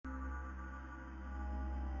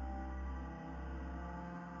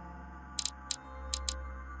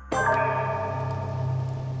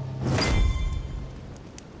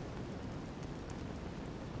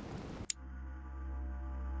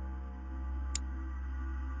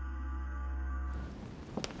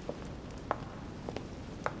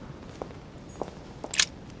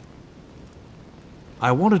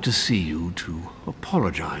I wanted to see you to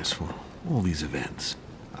apologize for all these events.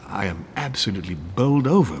 I am absolutely bowled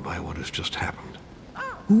over by what has just happened.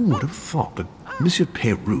 Who would have thought that Monsieur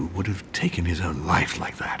Peru would have taken his own life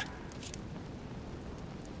like that?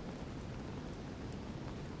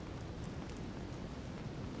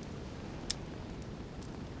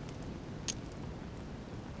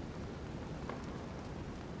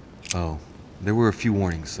 Oh, there were a few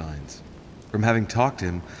warning signs. From having talked to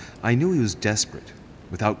him, I knew he was desperate,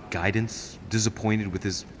 without guidance, disappointed with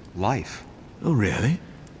his life. Oh, really?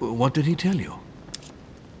 What did he tell you?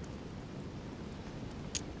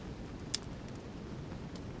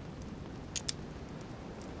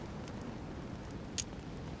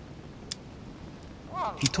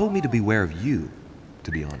 He told me to beware of you,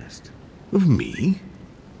 to be honest. Of me?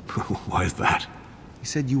 Why is that? He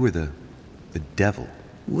said you were the devil.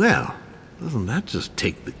 Well, doesn't that just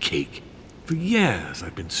take the cake? For years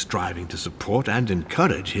I've been striving to support and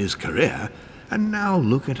encourage his career, and now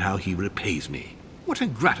look at how he repays me. What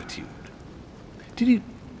ingratitude. Did he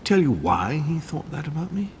tell you why he thought that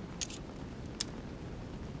about me?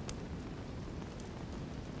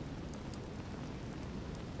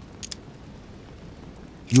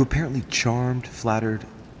 You apparently charmed, flattered,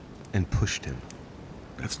 and pushed him.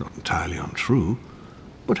 That's not entirely untrue.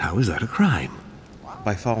 But how is that a crime?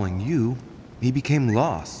 By following you, he became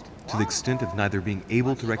lost, to the extent of neither being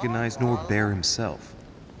able to recognize nor bear himself.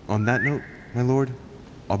 On that note, my lord,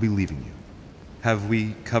 I'll be leaving you. Have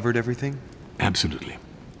we covered everything? Absolutely.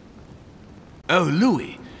 Oh,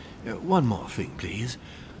 Louis, one more thing, please.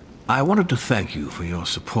 I wanted to thank you for your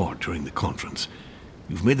support during the conference.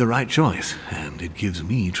 You've made the right choice, and it gives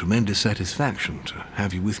me tremendous satisfaction to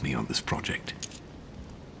have you with me on this project.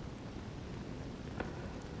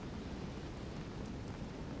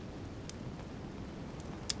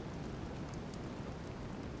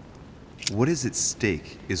 What is at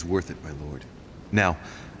stake is worth it, my lord. Now,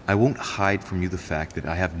 I won't hide from you the fact that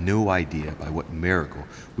I have no idea by what miracle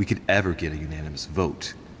we could ever get a unanimous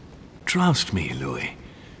vote. Trust me, Louis.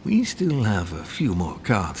 We still have a few more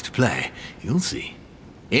cards to play. You'll see.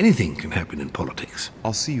 Anything can happen in politics.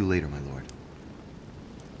 I'll see you later, my lord.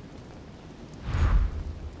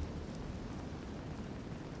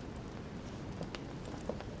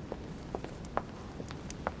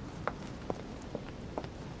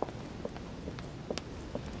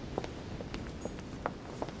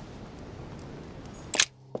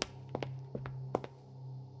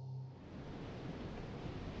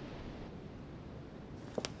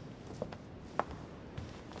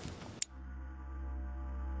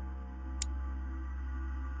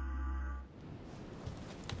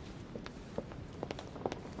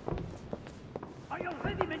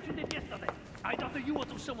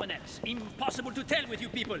 Someone else. Impossible to tell with you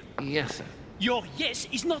people. Yes, sir. Your yes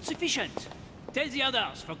is not sufficient. Tell the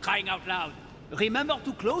others, for crying out loud. Remember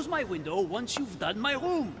to close my window once you've done my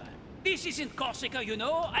room. This isn't Corsica, you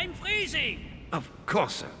know. I'm freezing. Of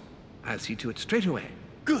course, sir. I'll see to it straight away.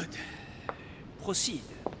 Good. Proceed.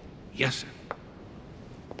 Yes, sir.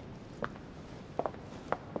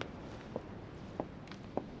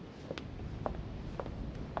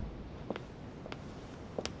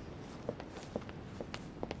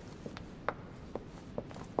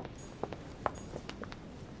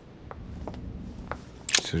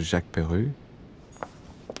 Jacques Peru?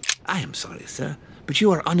 I am sorry, sir, but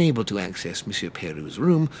you are unable to access Monsieur Peru's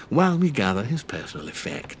room while we gather his personal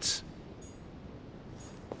effects.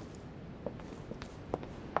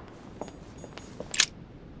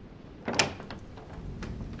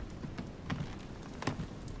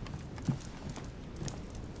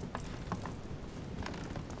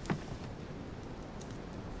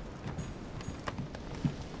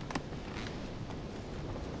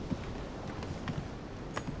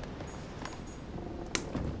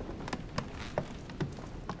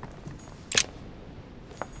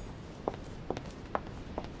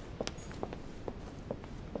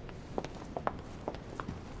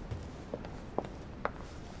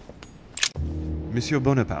 Monsieur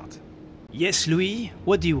Bonaparte. Yes, Louis?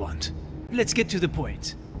 What do you want? Let's get to the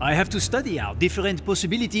point. I have to study our different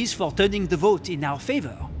possibilities for turning the vote in our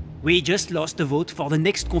favor. We just lost the vote for the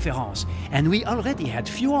next conference, and we already had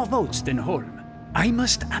fewer votes than Holm. I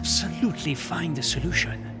must absolutely find a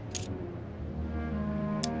solution.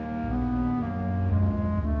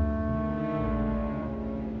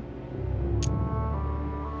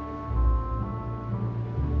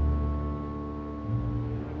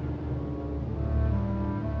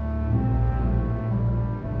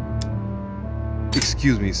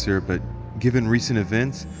 Excuse me, sir, but given recent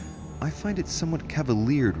events, I find it somewhat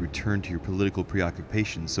cavalier to return to your political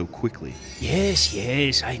preoccupations so quickly. Yes,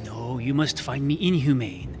 yes, I know, you must find me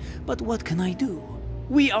inhumane. But what can I do?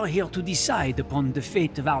 We are here to decide upon the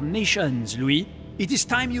fate of our nations, Louis. It is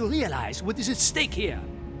time you realize what is at stake here.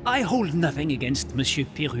 I hold nothing against Monsieur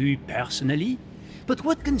Peru personally, but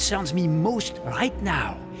what concerns me most right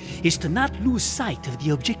now is to not lose sight of the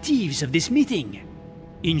objectives of this meeting.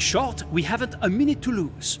 In short, we haven't a minute to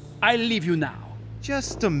lose. I'll leave you now.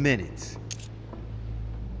 Just a minute.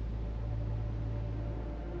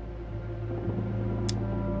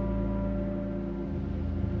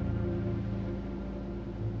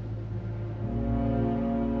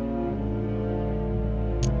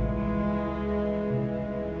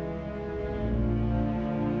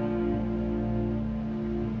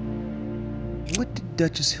 What did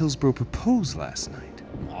Duchess Hillsborough propose last night?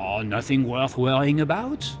 Oh, nothing worth worrying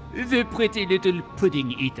about. The pretty little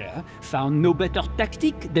pudding eater found no better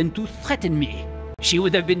tactic than to threaten me. She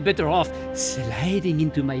would have been better off sliding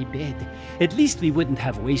into my bed. At least we wouldn't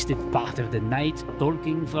have wasted part of the night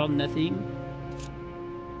talking for nothing.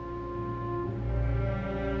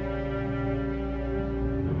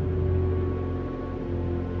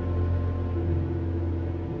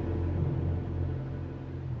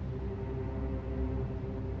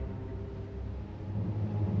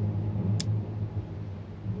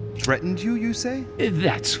 Threatened you, you say?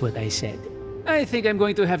 That's what I said. I think I'm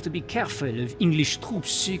going to have to be careful of English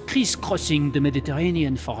troops crisscrossing the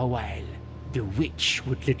Mediterranean for a while. The witch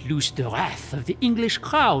would let loose the wrath of the English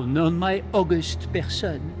crown on my august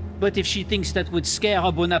person. But if she thinks that would scare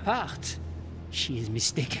a Bonaparte, she is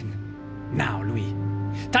mistaken. Now, Louis,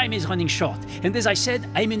 time is running short, and as I said,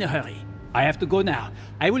 I'm in a hurry. I have to go now.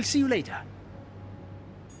 I will see you later.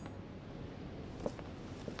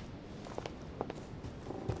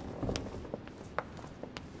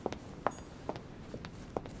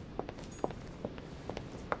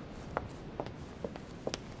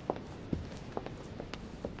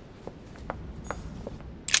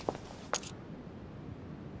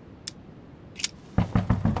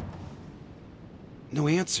 No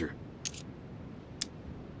answer.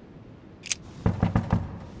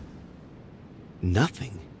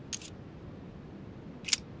 Nothing.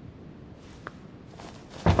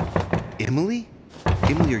 Emily?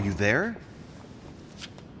 Emily, are you there?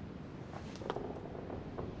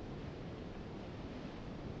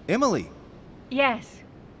 Emily! Yes.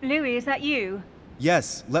 Louis, is that you?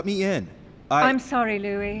 Yes, let me in. I'm sorry,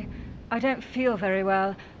 Louis. I don't feel very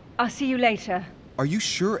well. I'll see you later. Are you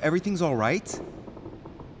sure everything's all right?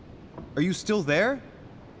 Are you still there?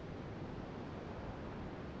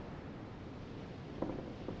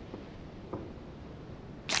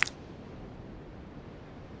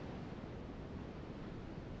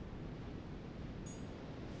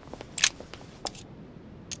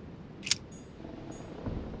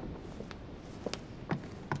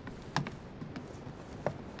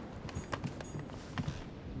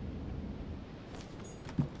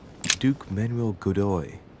 Duke Manuel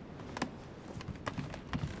Godoy.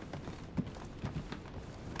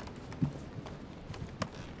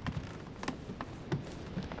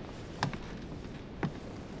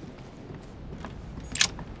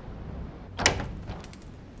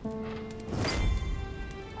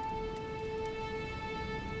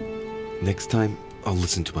 Next time, I'll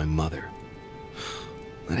listen to my mother.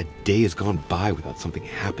 Not a day has gone by without something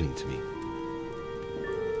happening to me.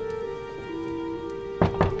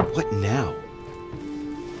 What now?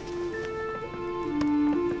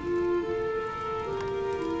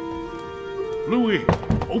 Louis,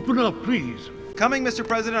 open up, please. Coming, Mr.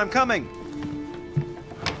 President, I'm coming!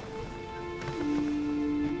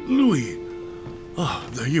 Louis. Ah,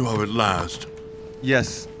 there you are at last.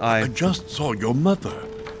 Yes, I just saw your mother.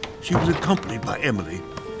 She was accompanied by Emily,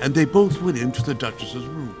 and they both went into the Duchess's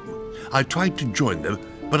room. I tried to join them,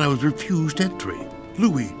 but I was refused entry.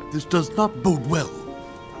 Louis, this does not bode well.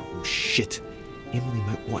 Oh, shit. Emily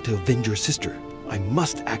might want to avenge your sister. I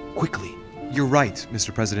must act quickly. You're right,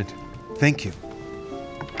 Mr. President. Thank you.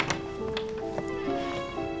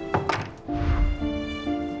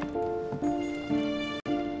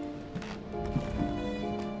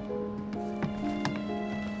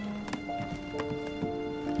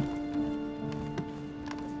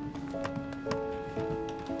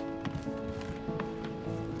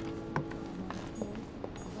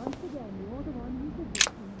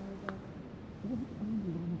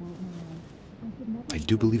 I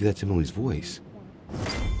do believe that's Emily's voice.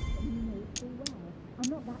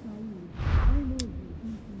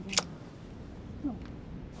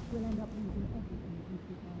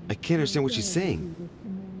 I can't understand what she's saying.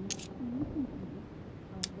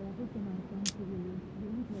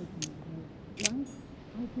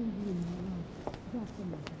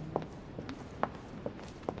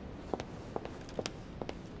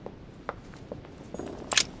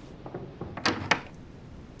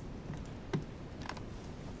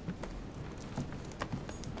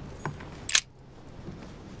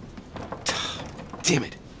 Damn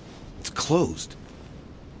it! It's closed.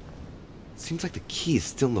 Seems like the key is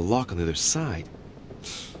still in the lock on the other side.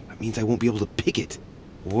 That means I won't be able to pick it.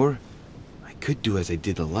 Or I could do as I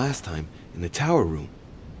did the last time in the tower room.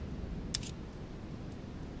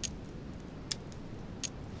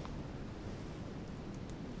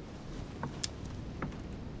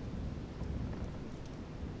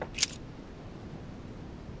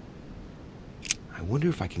 I wonder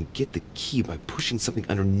if I can get the key by pushing something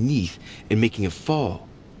underneath and making it fall.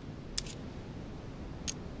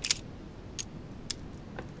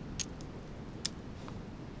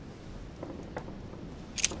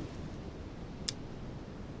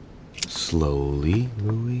 Slowly,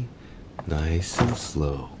 Louis. Nice and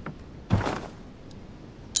slow.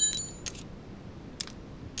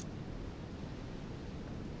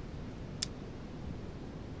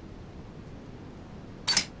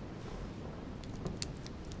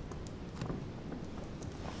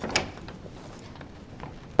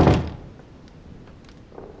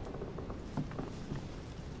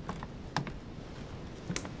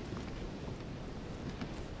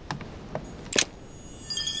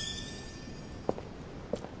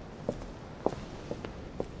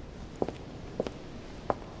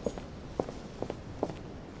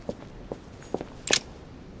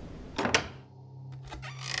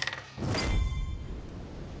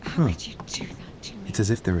 How could you do that to me? It's as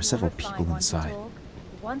if there are several You're a fine people one to inside. talk.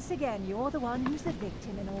 Once again, you're the one who's the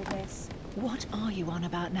victim in all this. What are you on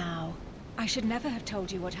about now? I should never have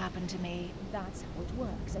told you what happened to me. That's how it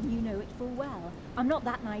works, and you know it full well. I'm not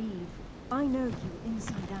that naive. I know you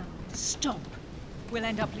inside out. Stop. We'll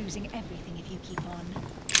end up losing everything if you keep on.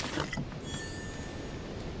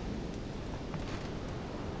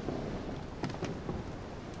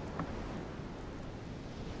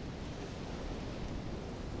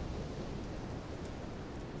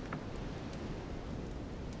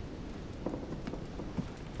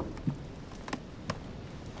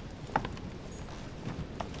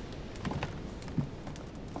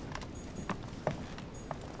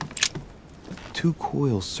 Two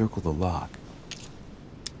coils circle the lock.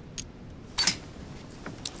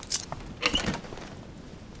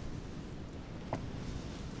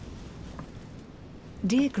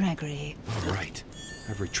 Dear Gregory, All right.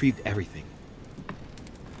 I've retrieved everything.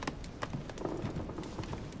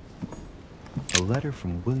 A letter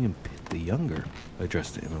from William Pitt the Younger,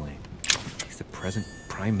 addressed to Emily. He's the present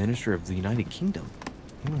Prime Minister of the United Kingdom.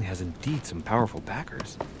 Emily has indeed some powerful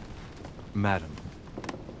backers. Madam.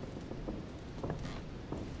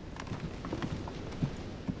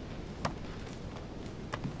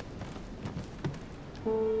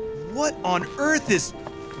 What on earth is...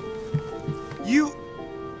 You...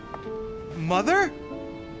 Mother?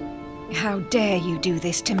 how dare you do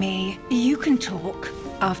this to me? You can talk.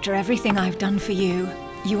 After everything I've done for you.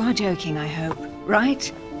 You are joking, I hope,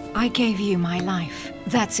 right? I gave you my life.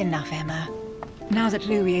 That's enough, Emma. Now that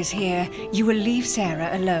Louis is here, you will leave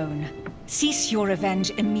Sarah alone. Cease your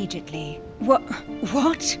revenge immediately.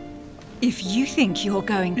 What? If you think you're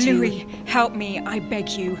going to... Louis, help me, I beg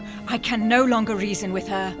you. I can no longer reason with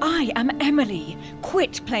her. I am Emily.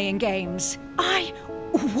 Quit playing games.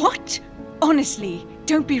 What? Honestly,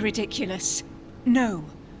 don't be ridiculous. No.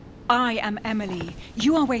 I am Emily.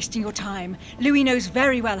 You are wasting your time. Louis knows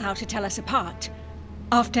very well how to tell us apart.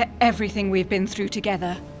 After everything we've been through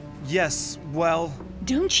together. Yes, well...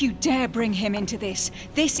 Don't you dare bring him into this.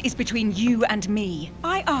 This is between you and me.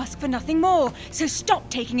 I ask for nothing more, so stop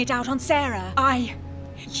taking it out on Sarah.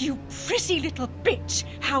 You prissy little bitch!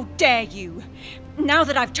 How dare you! Now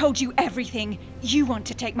that I've told you everything, you want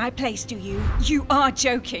to take my place, do you? You are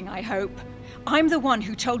joking, I hope. I'm the one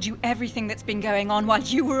who told you everything that's been going on while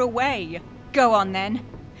you were away. Go on then.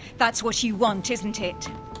 That's what you want, isn't it?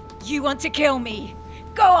 You want to kill me.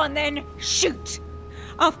 Go on then, shoot!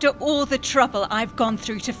 After all the trouble I've gone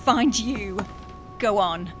through to find you. Go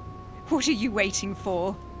on. What are you waiting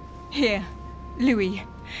for? Here, Louis,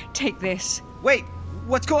 take this. Wait,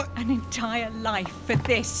 what's going... An entire life for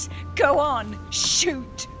this. Go on,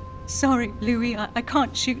 shoot! Sorry, Louis, I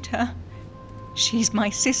can't shoot her. She's my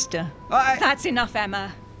sister. That's enough,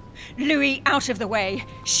 Emma. Louis, out of the way.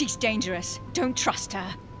 She's dangerous. Don't trust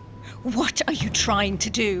her. What are you trying to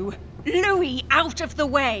do? Louis, out of the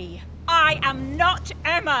way. I am not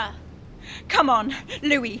Emma. Come on,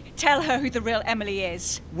 Louis, tell her who the real Emily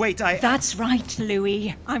is. Wait, That's right,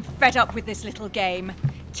 Louis. I'm fed up with this little game.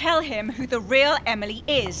 Tell him who the real Emily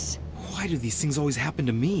is. Why do these things always happen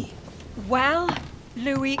to me? Well,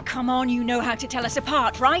 Louis, come on, you know how to tell us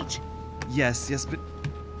apart, right? Yes, but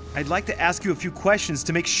I'd like to ask you a few questions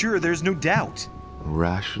to make sure there's no doubt.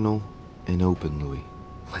 Rational and open, Louis.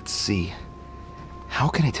 Let's see. How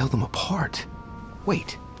can I tell them apart?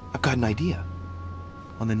 Wait, I've got an idea.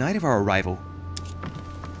 On the night of our arrival,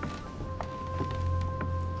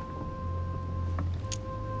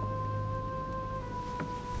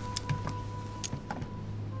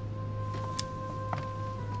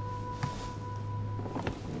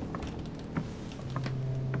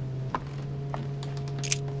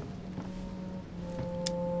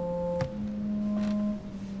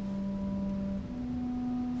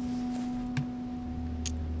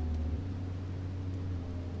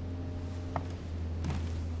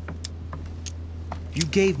 you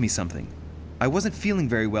gave me something. I wasn't feeling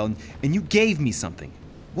very well, and you gave me something.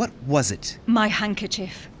 What was it? My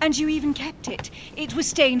handkerchief. And you even kept it. It was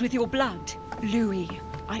stained with your blood. Louis,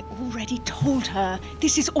 I already told her.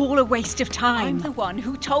 This is all a waste of time. I'm the one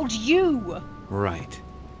who told you. Right.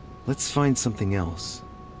 Let's find something else.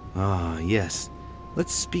 Ah, yes.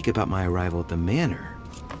 Let's speak about my arrival at the manor.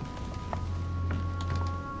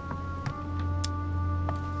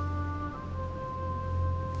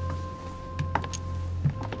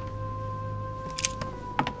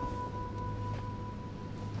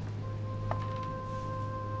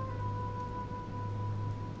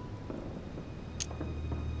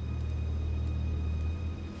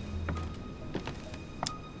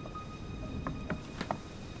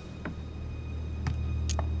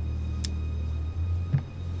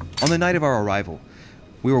 On the night of our arrival,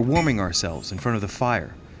 we were warming ourselves in front of the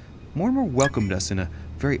fire. Mortimer welcomed us in a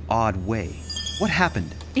very odd way. What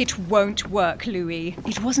happened? It won't work, Louis.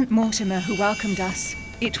 It wasn't Mortimer who welcomed us.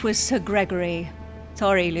 It was Sir Gregory.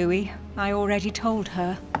 Sorry, Louis. I already told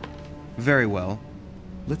her. Very well.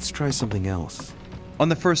 Let's try something else. On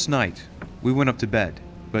the first night, we went up to bed,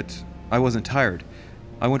 but I wasn't tired.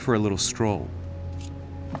 I went for a little stroll.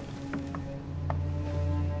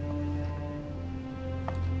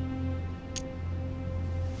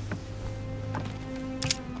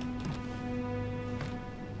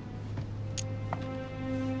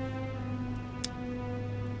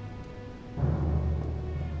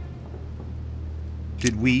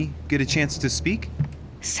 Did we get a chance to speak?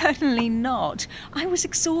 Certainly not. I was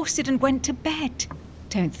exhausted and went to bed.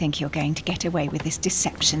 Don't think you're going to get away with this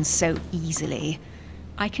deception so easily.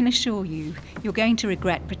 I can assure you, you're going to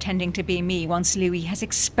regret pretending to be me once Louis has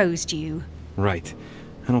exposed you. Right.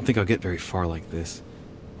 I don't think I'll get very far like this.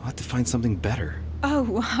 I'll have to find something better.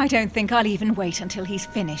 Oh, I don't think I'll even wait until he's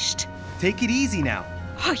finished. Take it easy now.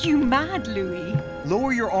 Are you mad, Louis?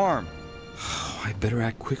 Lower your arm. I better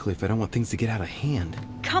act quickly if I don't want things to get out of hand.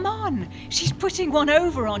 Come on, she's putting one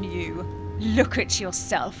over on you. Look at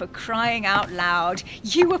yourself for crying out loud.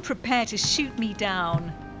 You were prepared to shoot me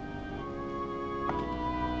down.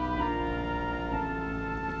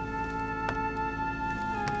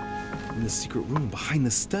 In the secret room behind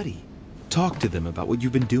the study. Talk to them about what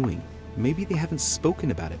you've been doing. Maybe they haven't spoken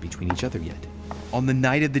about it between each other yet. On the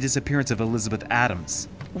night of the disappearance of Elizabeth Adams.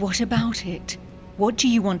 What about it? What do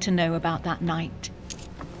you want to know about that night?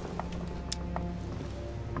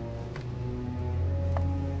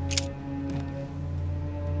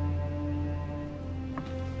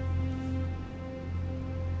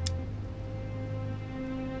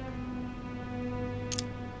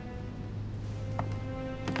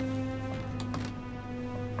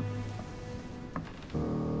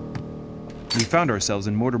 We found ourselves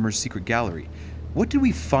in Mortimer's secret gallery. What did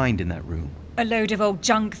we find in that room? A load of old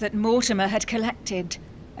junk that Mortimer had collected.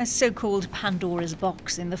 A so-called Pandora's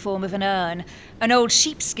box in the form of an urn. An old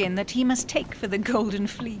sheepskin that he must take for the Golden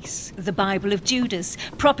Fleece. The Bible of Judas.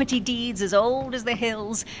 Property deeds as old as the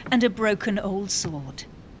hills. And a broken old sword.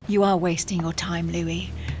 You are wasting your time,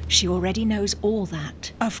 Louis. She already knows all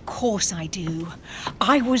that. Of course I do.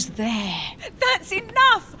 I was there. That's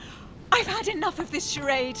enough! I've had enough of this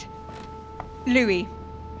charade. Louis,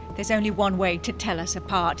 there's only one way to tell us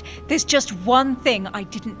apart. There's just one thing I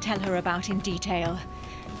didn't tell her about in detail.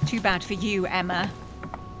 Too bad for you, Emma.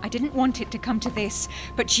 I didn't want it to come to this,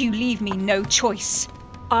 but you leave me no choice.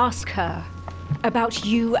 Ask her about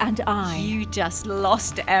you and I. You just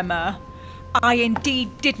lost, Emma. I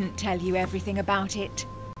indeed didn't tell you everything about it.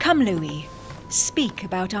 Come, Louis. Speak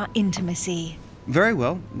about our intimacy. Very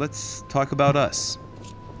well, let's talk about us.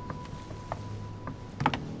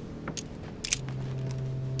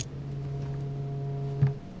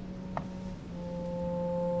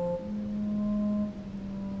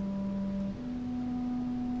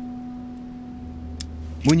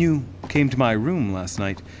 When you came to my room last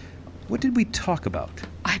night. What did we talk about?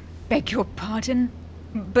 I beg your pardon,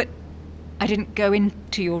 but I didn't go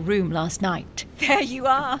into your room last night. There you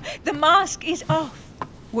are. The mask is off.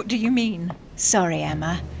 What do you mean? Sorry,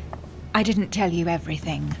 Emma. I didn't tell you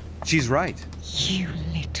everything. She's right. You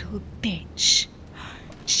little bitch.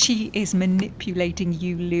 She is manipulating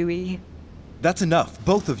you, Louis. That's enough,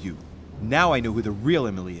 both of you. Now I know who the real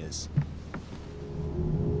Emily is.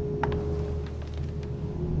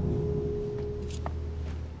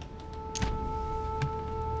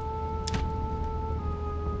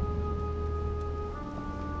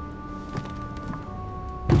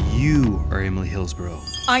 You are Emily Hillsborough.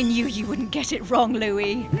 I knew you wouldn't get it wrong,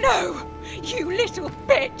 Louis. No! You little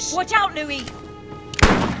bitch! Watch out, Louis!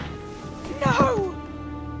 No!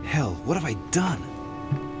 Hell, what have I done?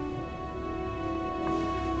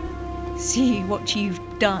 See what you've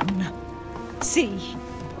done. See.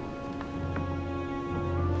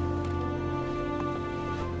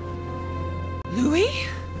 Louis?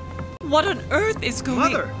 What on earth is going...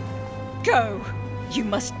 Mother! Go. You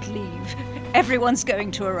must leave. Everyone's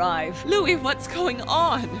going to arrive. Louis, what's going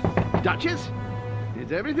on? Duchess?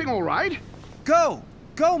 Is everything all right? Go!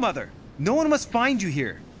 Go, Mother! No one must find you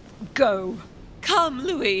here. Go. Come,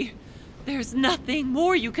 Louis. There's nothing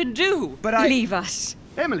more you can do. But I... Leave us.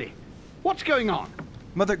 Emily, what's going on?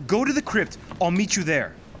 Mother, go to the crypt. I'll meet you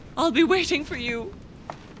there. I'll be waiting for you.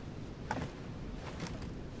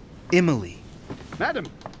 Emily. Madam,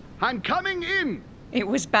 I'm coming in. It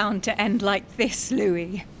was bound to end like this,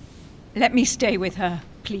 Louis. Let me stay with her,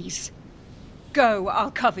 please. Go,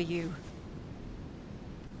 I'll cover you.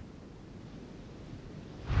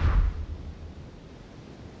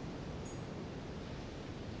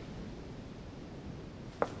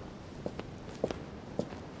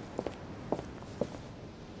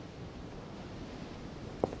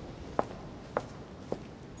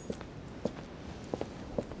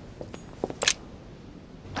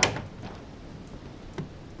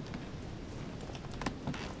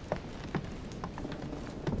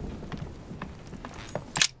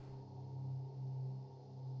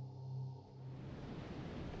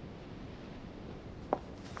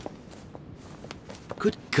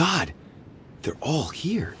 Good God! They're all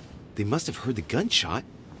here. They must have heard the gunshot.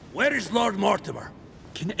 Where is Lord Mortimer?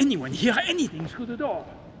 Can anyone hear anything through the door?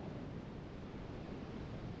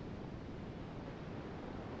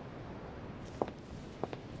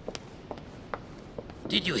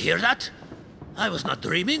 Did you hear that? I was not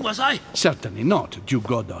dreaming, was I? Certainly not, Duke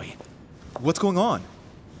Godoy. What's going on?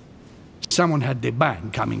 Someone had the bang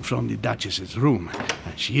coming from the Duchess's room,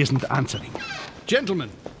 and she isn't answering. Gentlemen,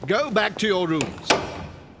 go back to your rooms.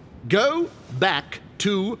 Go back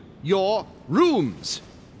to your rooms.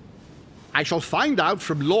 I shall find out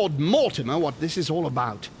from Lord Mortimer what this is all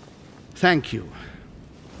about. Thank you.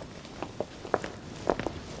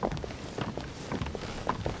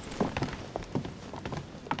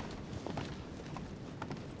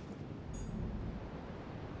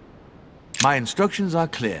 My instructions are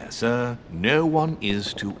clear, sir. No one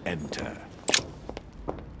is to enter.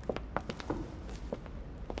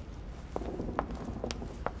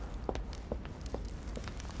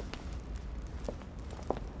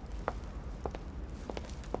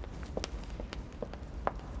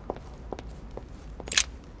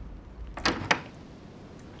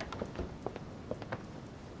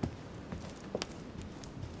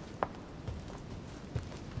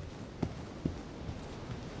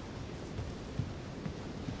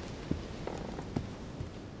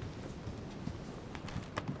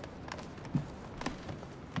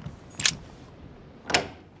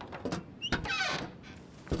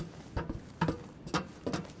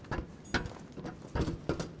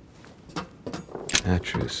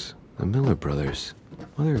 Atrus, the Miller Brothers.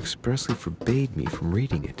 Mother expressly forbade me from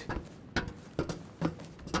reading it.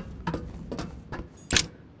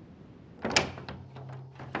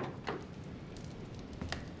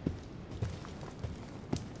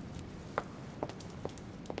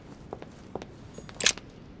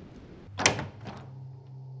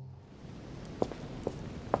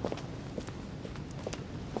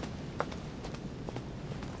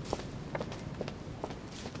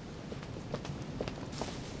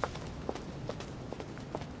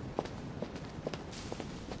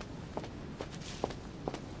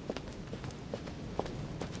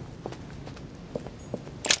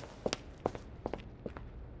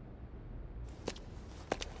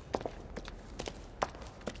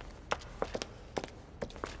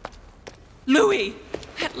 Louis!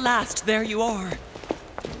 At last, there you are.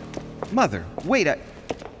 Mother, wait,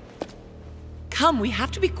 Come, we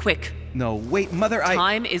have to be quick. No, wait, Mother,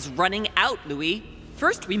 Time is running out, Louis.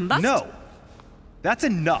 First, we must... No! That's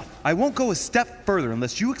enough. I won't go a step further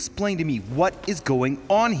unless you explain to me what is going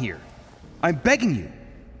on here. I'm begging you.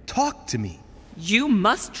 Talk to me. You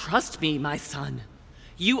must trust me, my son.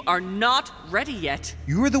 You are not ready yet.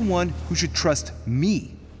 You're the one who should trust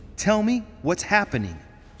me. Tell me what's happening.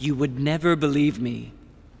 You would never believe me.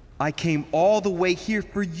 I came all the way here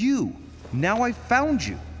for you. Now I've found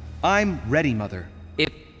you. I'm ready, Mother.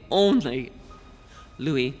 If only.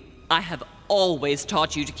 Louis, I have always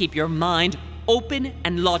taught you to keep your mind open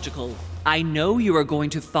and logical. I know you are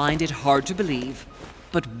going to find it hard to believe,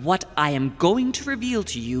 but what I am going to reveal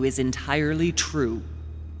to you is entirely true.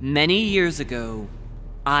 Many years ago,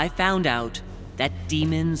 I found out that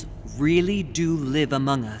demons really do live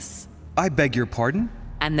among us. I beg your pardon?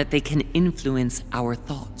 And that they can influence our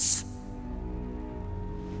thoughts.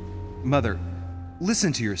 Mother,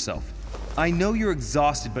 listen to yourself. I know you're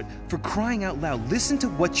exhausted, but for crying out loud, listen to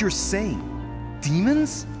what you're saying.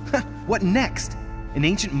 Demons? What next? An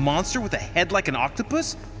ancient monster with a head like an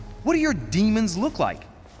octopus? What do your demons look like?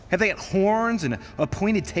 Have they got horns and a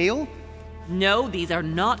pointed tail? No, these are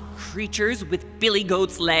not creatures with billy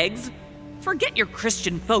goat's legs. Forget your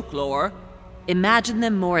Christian folklore. Imagine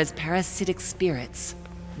them more as parasitic spirits.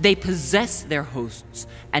 They possess their hosts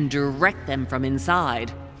and direct them from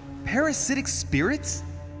inside. Parasitic spirits?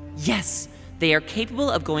 Yes, they are capable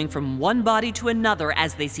of going from one body to another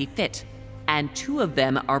as they see fit. And 2 of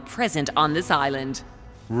them are present on this island.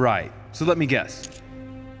 Right, so let me guess.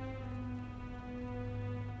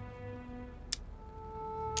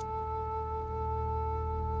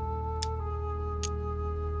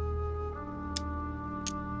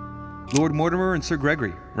 Lord Mortimer and Sir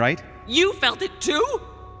Gregory, right? You felt it too?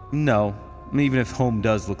 No, even if Home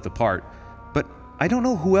does look the part. But I don't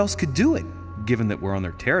know who else could do it, given that we're on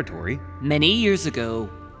their territory. Many years ago,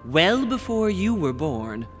 well before you were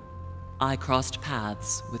born, I crossed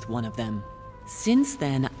paths with one of them. Since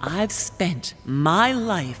then, I've spent my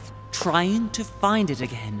life trying to find it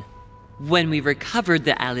again. When we recovered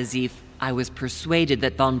the Alizif, I was persuaded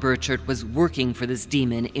that von Burchard was working for this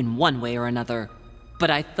demon in one way or another.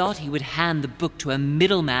 But I thought he would hand the book to a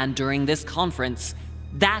middleman during this conference.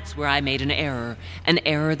 That's where I made an error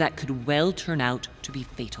that could well turn out to be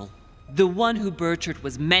fatal. The one who Burchard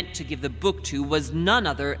was meant to give the book to was none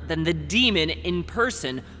other than the demon in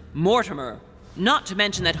person, Mortimer. Not to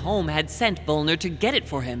mention that Home had sent Volner to get it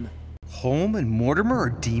for him. Home and Mortimer are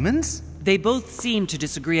demons? They both seem to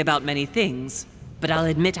disagree about many things, but I'll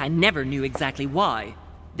admit I never knew exactly why.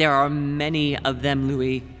 There are many of them,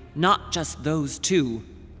 Louis, not just those 2.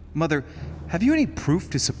 Mother, have you any proof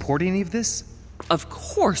to support any of this? Of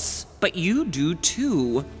course, but you do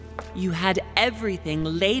too. You had everything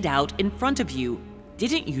laid out in front of you.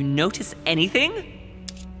 Didn't you notice anything?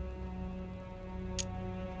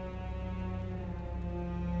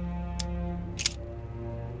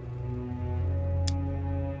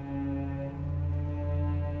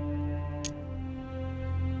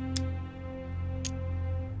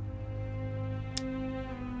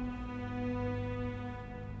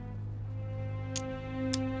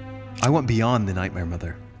 I went beyond the nightmare,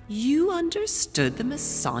 Mother. You understood the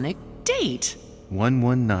Masonic date.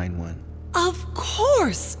 1191. Of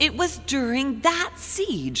course! It was during that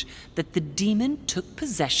siege that the demon took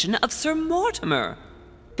possession of Sir Mortimer.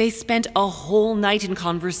 They spent a whole night in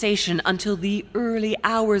conversation until the early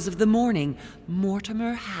hours of the morning.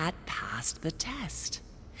 Mortimer had passed the test.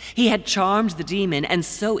 He had charmed the demon, and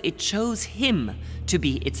so it chose him to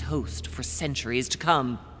be its host for centuries to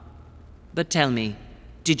come. But tell me,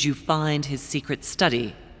 did you find his secret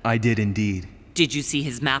study? I did indeed. Did you see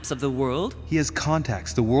his maps of the world? He has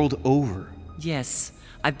contacts the world over. Yes,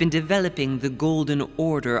 I've been developing the Golden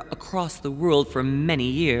Order across the world for many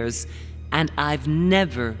years, and I've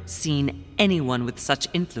never seen anyone with such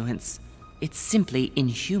influence. It's simply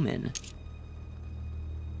inhuman.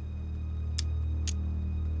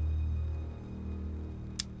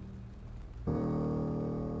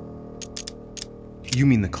 You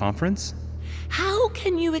mean the conference? How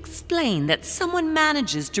can you explain that someone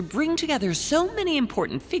manages to bring together so many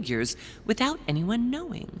important figures without anyone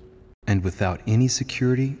knowing? And without any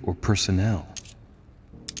security or personnel.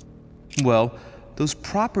 Well, those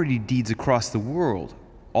property deeds across the world,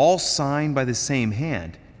 all signed by the same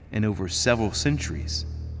hand and over several centuries.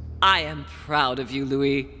 I am proud of you,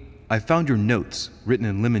 Louis. I found your notes written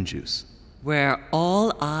in lemon juice. Where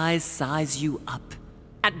all eyes size you up.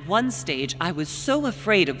 At one stage, I was so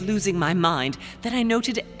afraid of losing my mind that I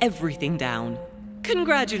noted everything down.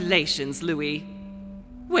 Congratulations, Louis.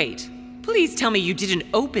 Wait, please tell me you didn't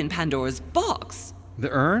open Pandora's box.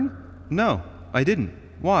 The urn? No, I didn't.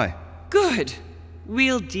 Why? Good.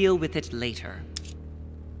 We'll deal with it later.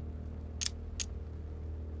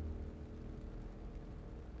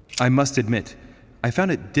 I must admit, I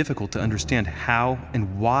found it difficult to understand how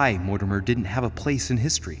and why Mortimer didn't have a place in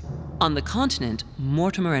history. On the continent,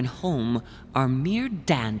 Mortimer and Home are mere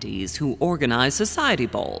dandies who organize society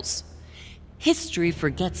balls. History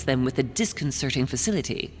forgets them with a disconcerting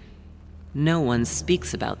facility. No one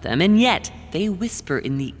speaks about them, and yet they whisper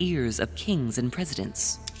in the ears of kings and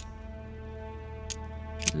presidents.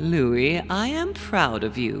 Louis, I am proud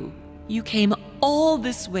of you. You came all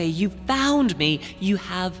this way. You found me. You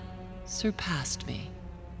have surpassed me.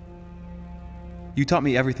 You taught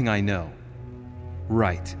me everything I know.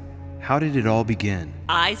 Right. How did it all begin?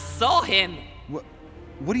 I saw him!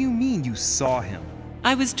 What do you mean you saw him?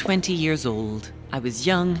 I was 20 years old. I was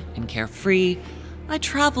young and carefree. I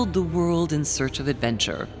traveled the world in search of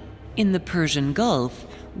adventure. In the Persian Gulf,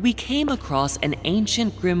 we came across an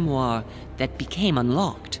ancient grimoire that became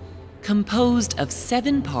unlocked. Composed of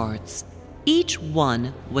 7 parts, each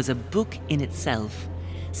one was a book in itself,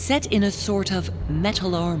 set in a sort of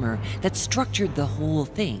metal armor that structured the whole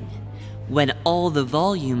thing. When all the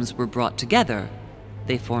volumes were brought together,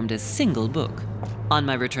 they formed a single book. On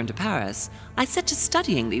my return to Paris, I set to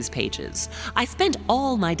studying these pages. I spent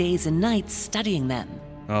all my days and nights studying them.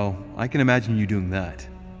 Oh, I can imagine you doing that.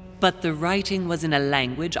 But the writing was in a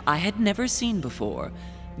language I had never seen before,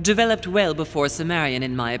 developed well before Sumerian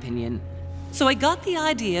in my opinion. So I got the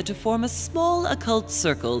idea to form a small occult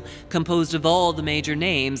circle composed of all the major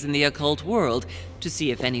names in the occult world to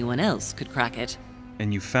see if anyone else could crack it.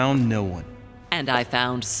 And you found no one. And I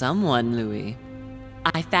found someone, Louis.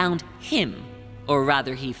 I found him. Or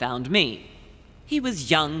rather, he found me. He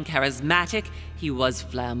was young, charismatic, he was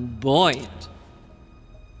flamboyant.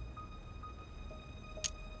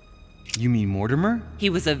 You mean Mortimer? He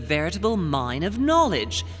was a veritable mine of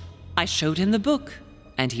knowledge. I showed him the book,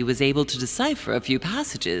 and he was able to decipher a few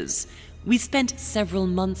passages. We spent several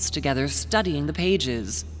months together studying the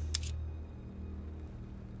pages.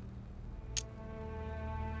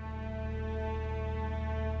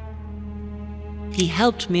 He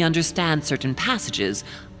helped me understand certain passages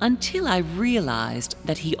until I realized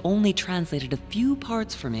that he only translated a few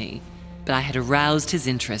parts for me. But I had aroused his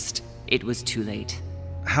interest. It was too late.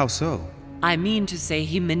 How so? I mean to say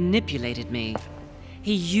he manipulated me.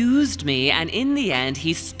 He used me, and in the end,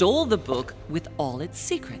 he stole the book with all its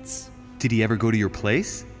secrets. Did he ever go to your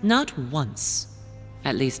place? Not once.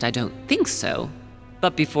 At least I don't think so.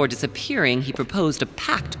 But before disappearing, he proposed a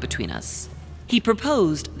pact between us. He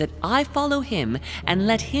proposed that I follow him and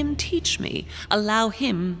let him teach me, allow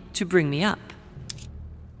him to bring me up.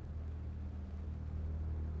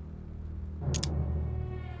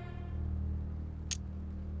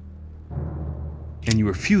 And you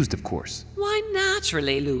refused, of course. Why,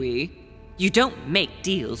 naturally, Louis. You don't make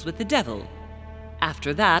deals with the devil.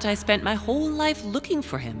 After that, I spent my whole life looking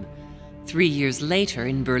for him. 3 years later,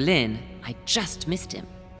 in Berlin, I just missed him.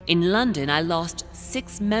 In London, I lost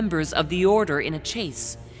 6 members of the order in a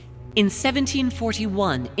chase. In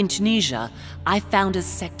 1741, in Tunisia, I found a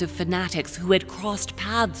sect of fanatics who had crossed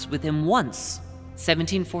paths with him once.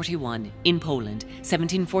 1741, in Poland.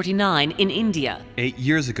 1749, in India. 8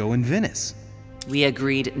 years ago in Venice. We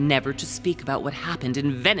agreed never to speak about what happened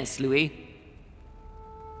in Venice, Louis.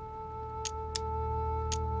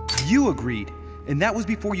 You agreed, and that was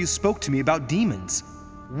before you spoke to me about demons.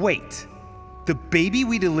 Wait. The baby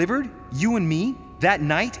we delivered, you and me, that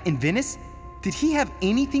night in Venice, did he have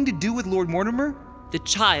anything to do with Lord Mortimer? The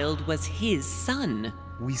child was his son.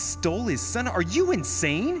 We stole his son? Are you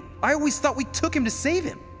insane? I always thought we took him to save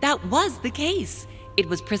him. That was the case. It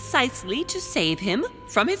was precisely to save him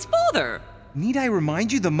from his father. Need I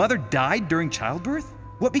remind you the mother died during childbirth?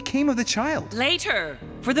 What became of the child? Later.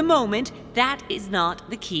 For the moment, that is not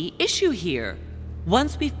the key issue here.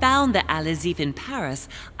 Once we found the Al-Azif in Paris,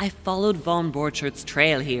 I followed von Borchart's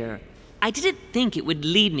trail here. I didn't think it would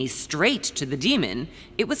lead me straight to the demon.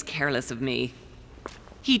 It was careless of me.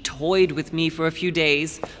 He toyed with me for a few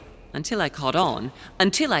days, until I caught on,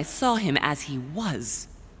 until I saw him as he was.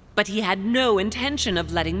 But he had no intention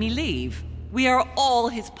of letting me leave. We are all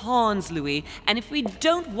his pawns, Louis, and if we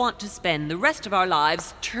don't want to spend the rest of our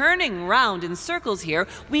lives turning round in circles here,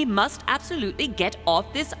 we must absolutely get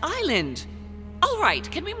off this island. All right,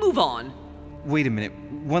 can we move on? Wait a minute,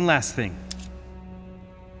 one last thing.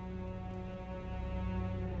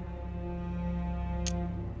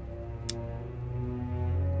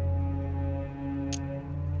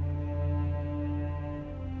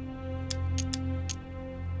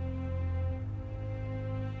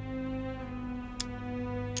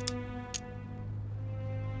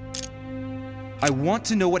 I want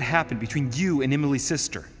to know what happened between you and Emily's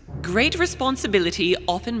sister. Great responsibility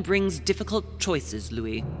often brings difficult choices,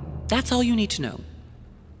 Louis. That's all you need to know.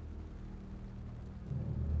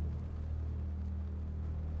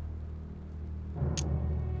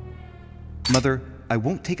 Mother, I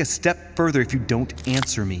won't take a step further if you don't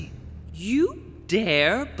answer me. You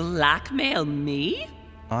dare blackmail me?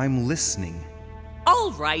 I'm listening.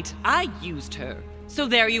 All right, I used her. So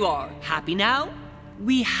there you are. Happy now?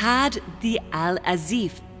 We had the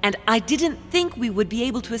Al-Azif, and I didn't think we would be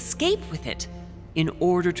able to escape with it. In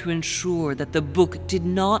order to ensure that the book did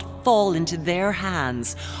not fall into their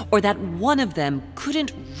hands, or that one of them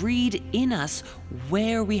couldn't read in us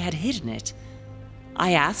where we had hidden it,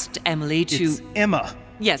 I asked Emily to... It's Emma.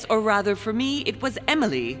 Yes, or rather for me, it was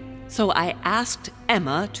Emily. So I asked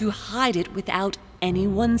Emma to hide it without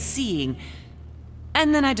anyone seeing,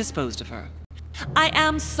 and then I disposed of her. I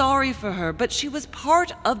am sorry for her, but she was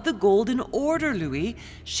part of the Golden Order, Louis.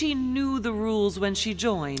 She knew the rules when she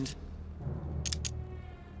joined.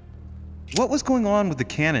 What was going on with the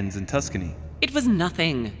cannons in Tuscany? It was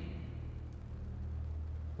nothing.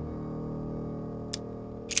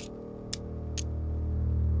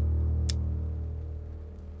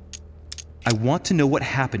 I want to know what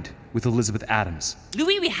happened with Elizabeth Adams.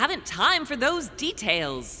 Louis, we haven't time for those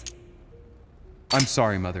details. I'm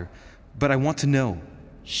sorry, Mother, but I want to know.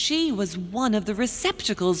 She was one of the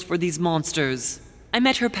receptacles for these monsters. I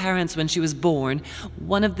met her parents when she was born.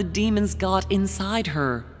 One of the demons got inside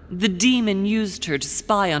her. The demon used her to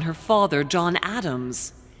spy on her father, John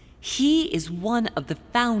Adams. He is one of the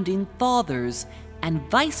founding fathers and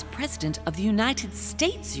vice president of the United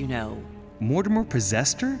States, you know. Mortimer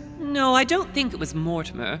possessed her? No, I don't think it was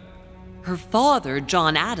Mortimer. Her father,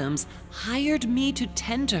 John Adams, hired me to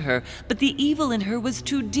tend to her, but the evil in her was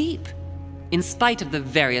too deep. In spite of the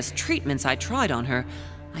various treatments I tried on her,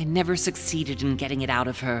 I never succeeded in getting it out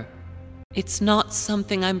of her. It's not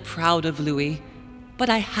something I'm proud of, Louis, but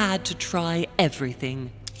I had to try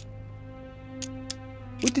everything.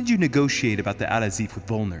 What did you negotiate about the Al-Azif with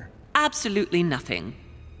Volner? Absolutely nothing.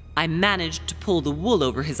 I managed to pull the wool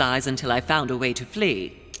over his eyes until I found a way to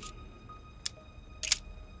flee.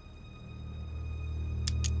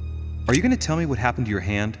 Are you going to tell me what happened to your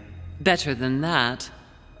hand? Better than that,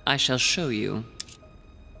 I shall show you.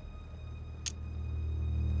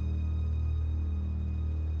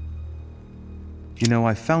 You know,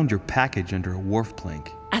 I found your package under a wharf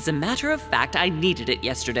plank. As a matter of fact, I needed it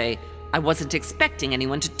yesterday. I wasn't expecting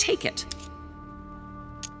anyone to take it.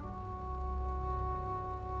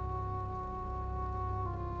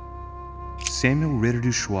 Samuel Ritter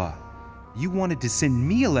du Choix, you wanted to send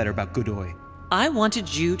me a letter about Godoy. I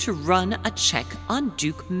wanted you to run a check on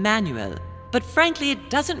Duke Manuel. But frankly,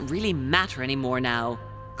 it doesn't really matter anymore now.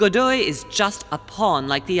 Godoy is just a pawn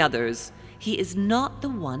like the others. He is not the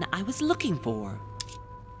one I was looking for.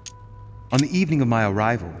 On the evening of my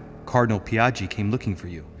arrival, Cardinal Piaggi came looking for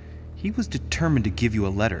you. He was determined to give you a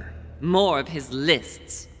letter. More of his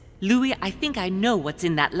lists. Louis, I think I know what's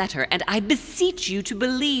in that letter, and I beseech you to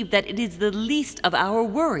believe that it is the least of our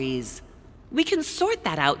worries. We can sort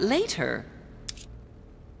that out later.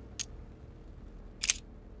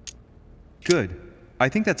 Good. I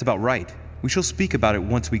think that's about right. We shall speak about it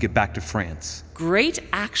once we get back to France. Great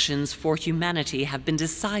actions for humanity have been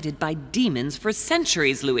decided by demons for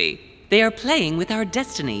centuries, Louis. They are playing with our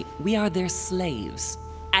destiny. We are their slaves.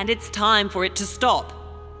 And it's time for it to stop.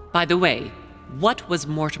 By the way, what was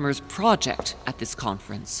Mortimer's project at this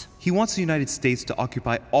conference? He wants the United States to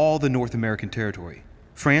occupy all the North American territory.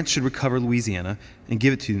 France should recover Louisiana and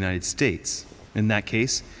give it to the United States. In that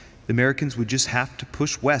case, the Americans would just have to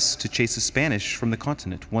push west to chase the Spanish from the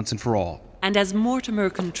continent once and for all. And as Mortimer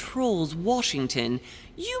controls Washington,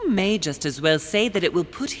 you may just as well say that it will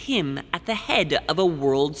put him at the head of a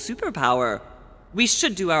world superpower. We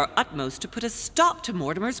should do our utmost to put a stop to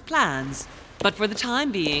Mortimer's plans. But for the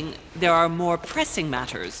time being, there are more pressing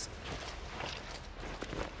matters.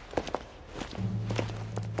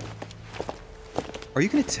 Are you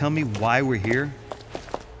going to tell me why we're here?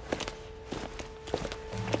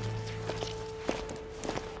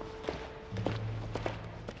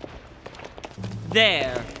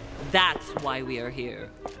 There. That's why we are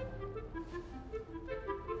here.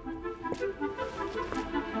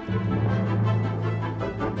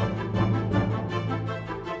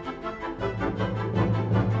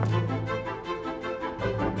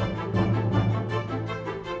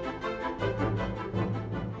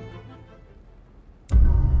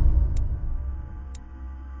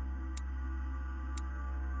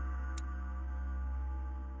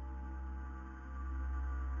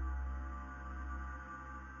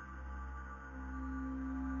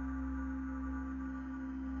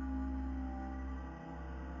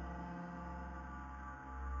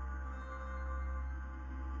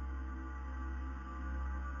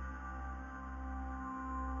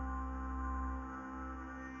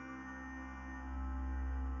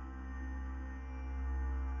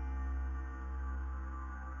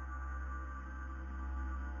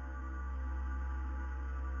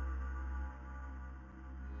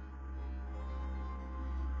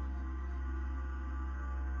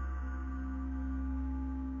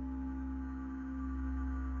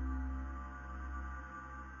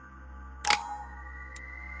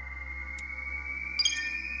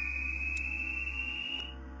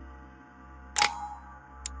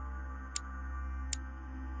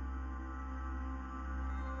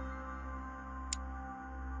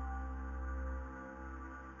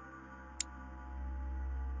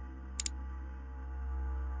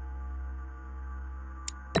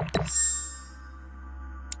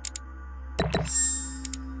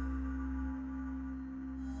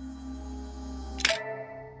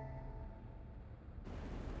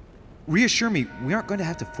 Reassure me, we aren't going to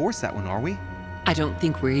have to force that one, are we? I don't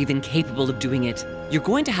think we're even capable of doing it. You're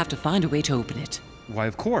going to have to find a way to open it. Why,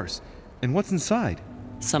 of course. And what's inside?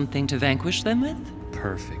 Something to vanquish them with?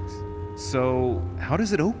 Perfect. So, how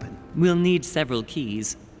does it open? We'll need several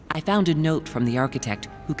keys. I found a note from the architect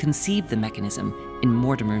who conceived the mechanism in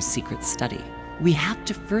Mortimer's secret study. We have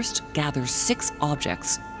to first gather 6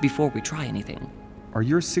 objects before we try anything. Are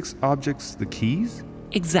your 6 objects the keys?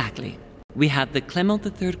 Exactly. We have the Clement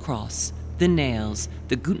III cross, the nails,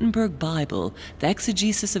 the Gutenberg Bible, the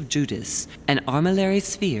exegesis of Judas, an armillary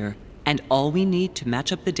sphere, and all we need to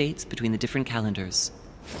match up the dates between the different calendars.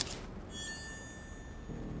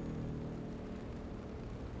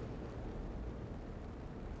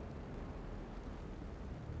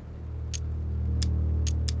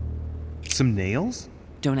 Some nails?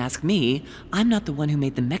 Don't ask me. I'm not the one who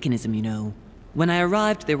made the mechanism, you know. When I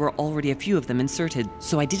arrived, there were already a few of them inserted,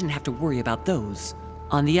 so I didn't have to worry about those.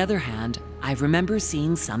 On the other hand, I remember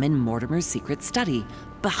seeing some in Mortimer's secret study,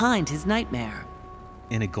 behind his nightmare.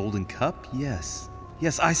 And a golden cup? Yes.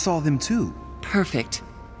 Yes, I saw them too. Perfect.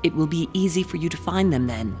 It will be easy for you to find them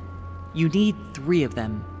then. You need 3 of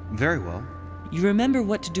them. Very well. You remember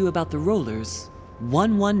what to do about the rollers.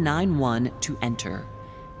 1191 to enter,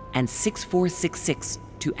 and 6466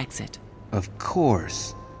 to exit. Of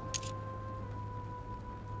course.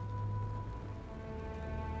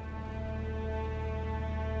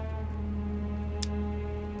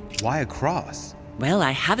 Why a cross? Well,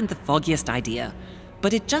 I haven't the foggiest idea,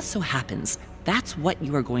 but it just so happens that's what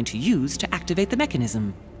you are going to use to activate the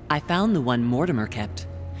mechanism. I found the one Mortimer kept.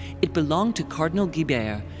 It belonged to Cardinal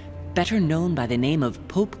Guibert, better known by the name of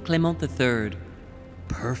Pope Clement III.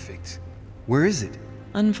 Perfect. Where is it?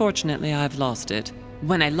 Unfortunately, I've lost it.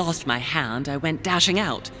 When I lost my hand, I went dashing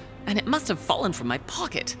out, and it must have fallen from my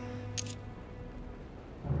pocket.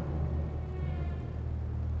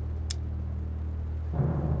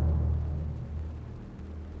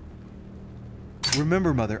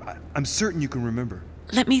 Remember, Mother. I'm certain you can remember.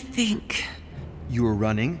 Let me think. You were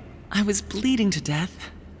running. I was bleeding to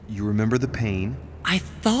death. You remember the pain. I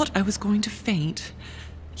thought I was going to faint.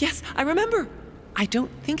 Yes, I remember. I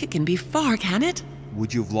don't think it can be far, can it?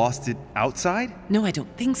 Would you have lost it outside? No, I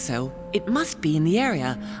don't think so. It must be in the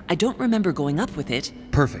area. I don't remember going up with it.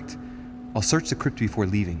 Perfect. I'll search the crypt before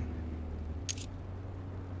leaving.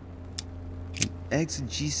 An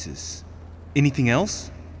exegesis. Anything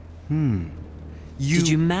else? Did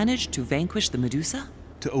you manage to vanquish the Medusa?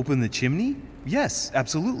 To open the chimney? Yes,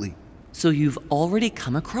 absolutely. So you've already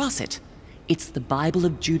come across it. It's the Bible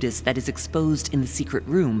of Judas that is exposed in the secret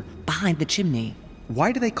room behind the chimney.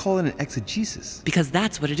 Why do they call it an exegesis? Because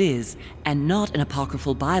that's what it is, and not an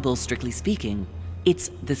apocryphal Bible, strictly speaking.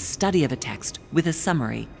 It's the study of a text with a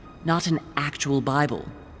summary, not an actual Bible.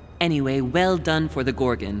 Anyway, well done for the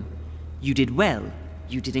Gorgon. You did well.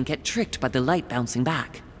 You didn't get tricked by the light bouncing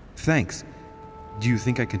back. Thanks. Do you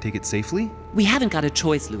think I can take it safely? We haven't got a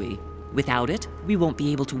choice, Louis. Without it, we won't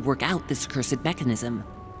be able to work out this cursed mechanism.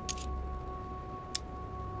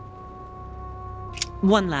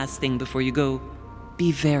 One last thing before you go.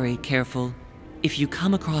 Be very careful. If you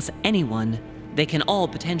come across anyone, they can all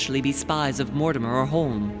potentially be spies of Mortimer or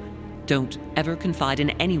Holm. Don't ever confide in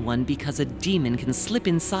anyone because a demon can slip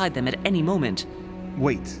inside them at any moment.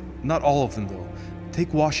 Wait, not all of them though.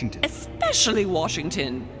 Take Washington. Especially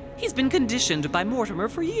Washington. He's been conditioned by Mortimer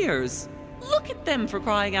for years. Look at them, for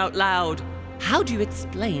crying out loud. How do you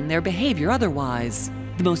explain their behavior otherwise?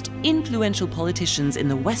 The most influential politicians in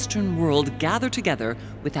the Western world gather together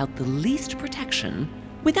without the least protection,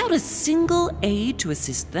 without a single aid to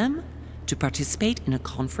assist them, to participate in a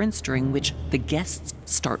conference during which the guests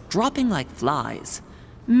start dropping like flies.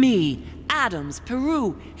 Me, Adams,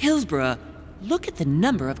 Peru, Hillsborough. Look at the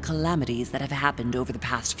number of calamities that have happened over the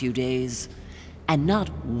past few days. And not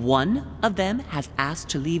one of them has asked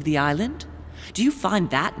to leave the island? Do you find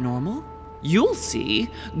that normal? You'll see.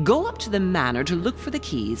 Go up to the manor to look for the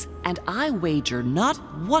keys, and I wager not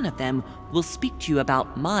one of them will speak to you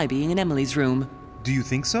about my being in Emily's room. Do you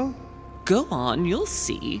think so? Go on, you'll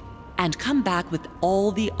see. And come back with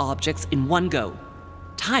all the objects in one go.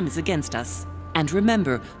 Time is against us. And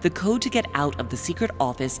remember, the code to get out of the secret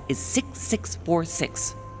office is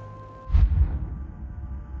 6646.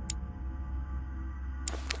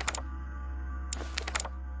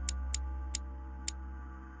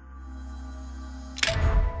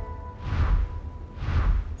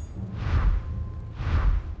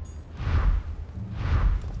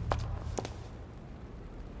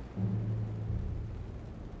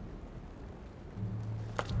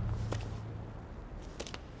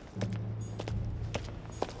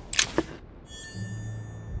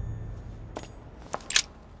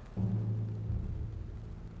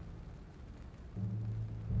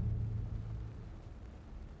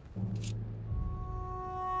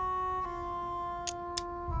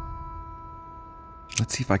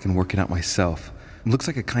 Let's see if I can work it out myself. It looks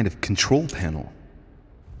like a kind of control panel.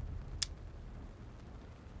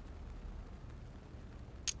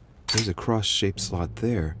 There's a cross-shaped slot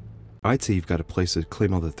there. I'd say you've got to place a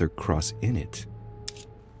Claymore the Third cross in it.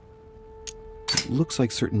 It looks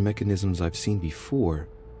like certain mechanisms I've seen before.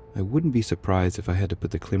 I wouldn't be surprised if I had to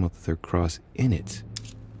put the Claymore the Third cross in it.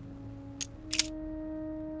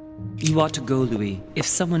 You ought to go, Louis. If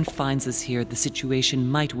someone finds us here, the situation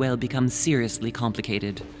might well become seriously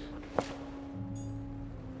complicated.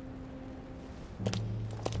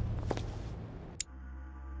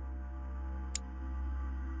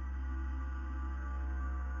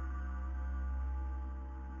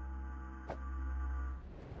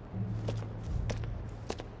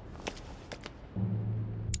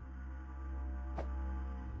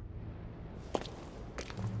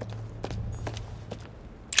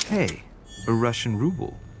 Hey, a Russian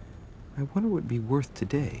ruble. I wonder what it'd be worth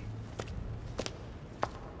today.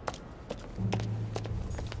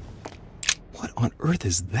 What on earth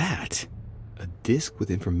is that? A disc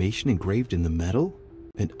with information engraved in the metal?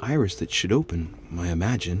 An iris that should open, I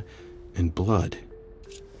imagine, and blood.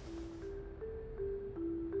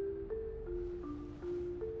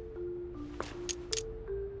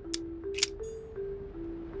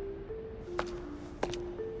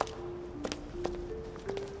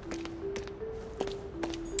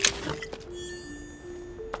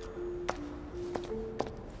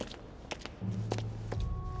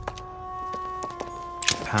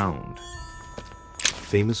 Pound.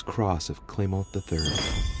 Famous cross of Claymore III.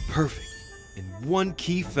 Perfect. And one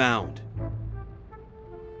key found.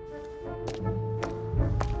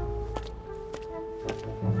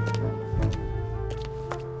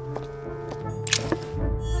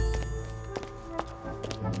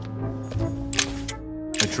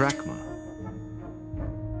 A drachma.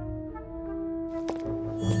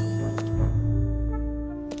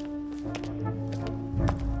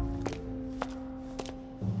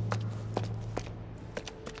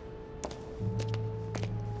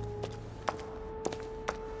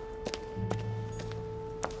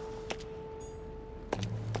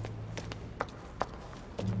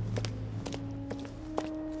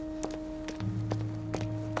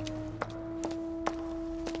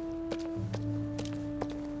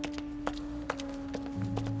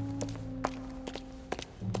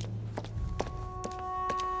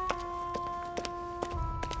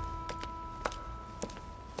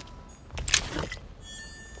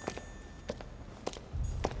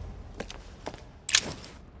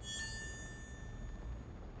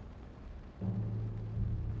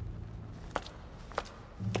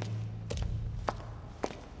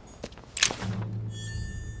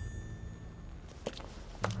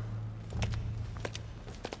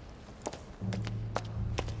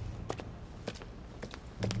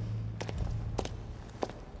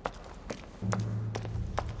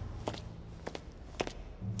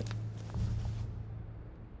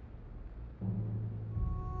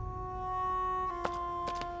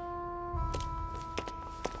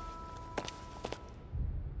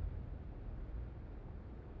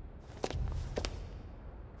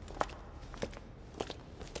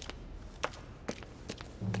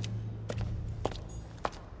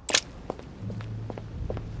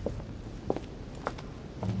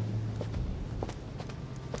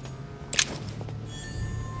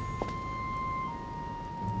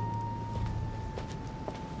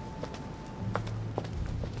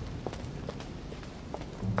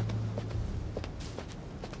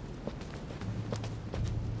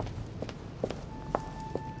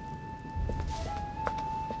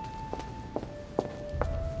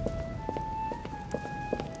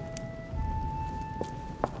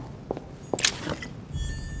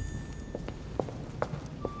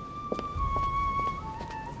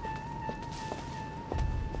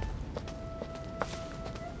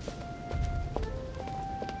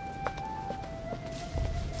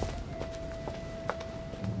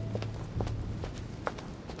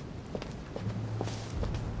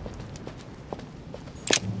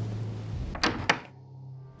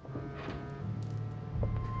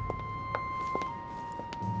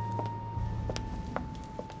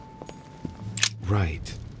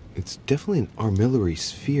 Right. It's definitely an armillary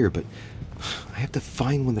sphere, but I have to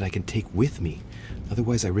find one that I can take with me.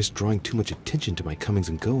 Otherwise, I risk drawing too much attention to my comings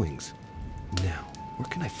and goings. Now, where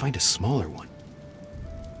can I find a smaller one?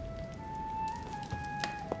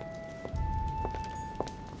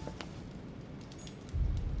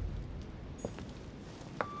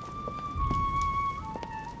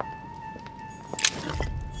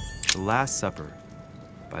 The Last Supper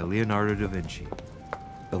by Leonardo da Vinci.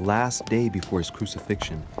 The last day before his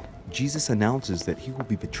crucifixion, Jesus announces that he will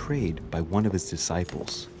be betrayed by one of his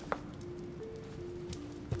disciples.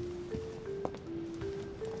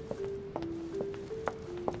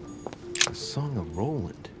 The Song of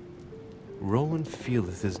Roland. Roland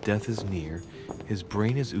feeleth his death is near, his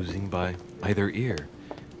brain is oozing by either ear.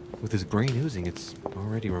 With his brain oozing, it's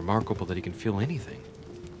already remarkable that he can feel anything.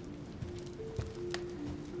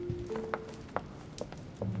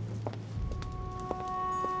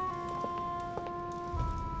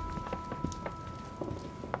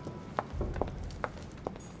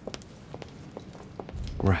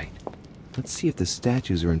 Right. Let's see if the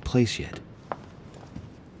statues are in place yet.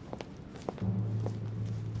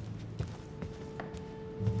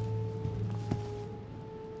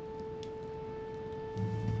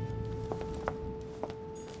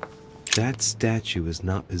 That statue is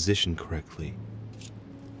not positioned correctly.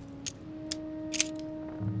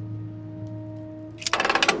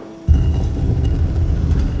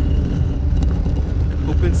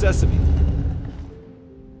 Open sesame.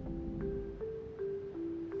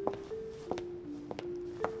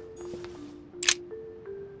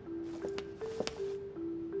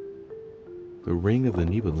 The Ring of the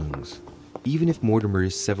Nibelungs. Even if Mortimer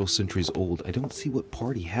is several centuries old, I don't see what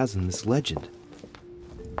part he has in this legend.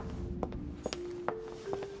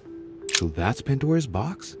 So that's Pandora's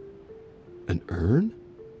box? An urn?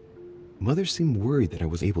 Mother seemed worried that I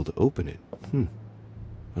was able to open it.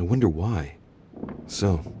 I wonder why.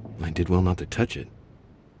 So, I did well not to touch it.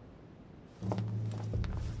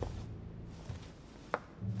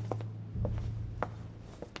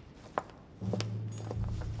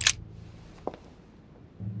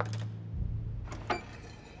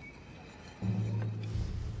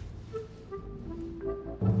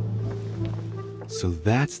 So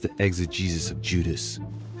that's the exegesis of Judas.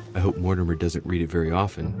 I hope Mortimer doesn't read it very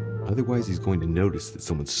often, otherwise he's going to notice that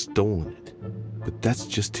someone's stolen it. But that's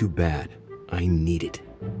just too bad. I need it.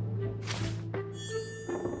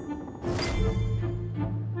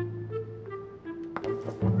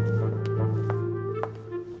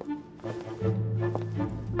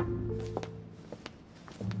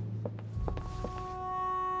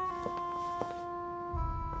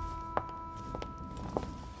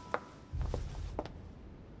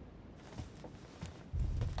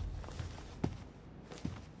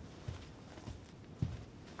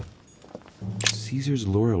 Caesar's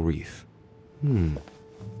laurel wreath.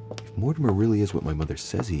 If Mortimer really is what my mother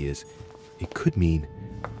says he is, it could mean...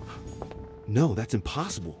 No, that's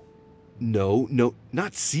impossible. No,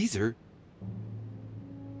 not Caesar.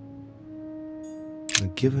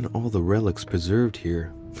 Given all the relics preserved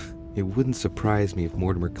here, it wouldn't surprise me if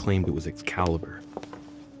Mortimer claimed it was Excalibur.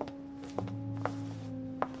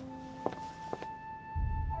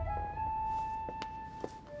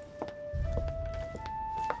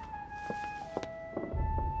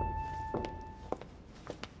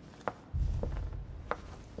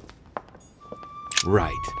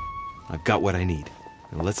 Right. I've got what I need.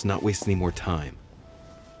 Now let's not waste any more time.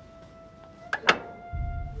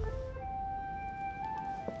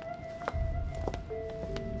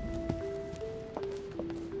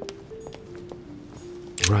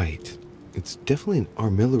 Right. It's definitely an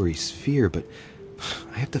armillary sphere, but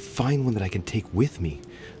I have to find one that I can take with me.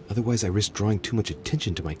 Otherwise I risk drawing too much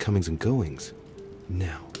attention to my comings and goings.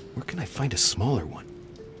 Now, where can I find a smaller one?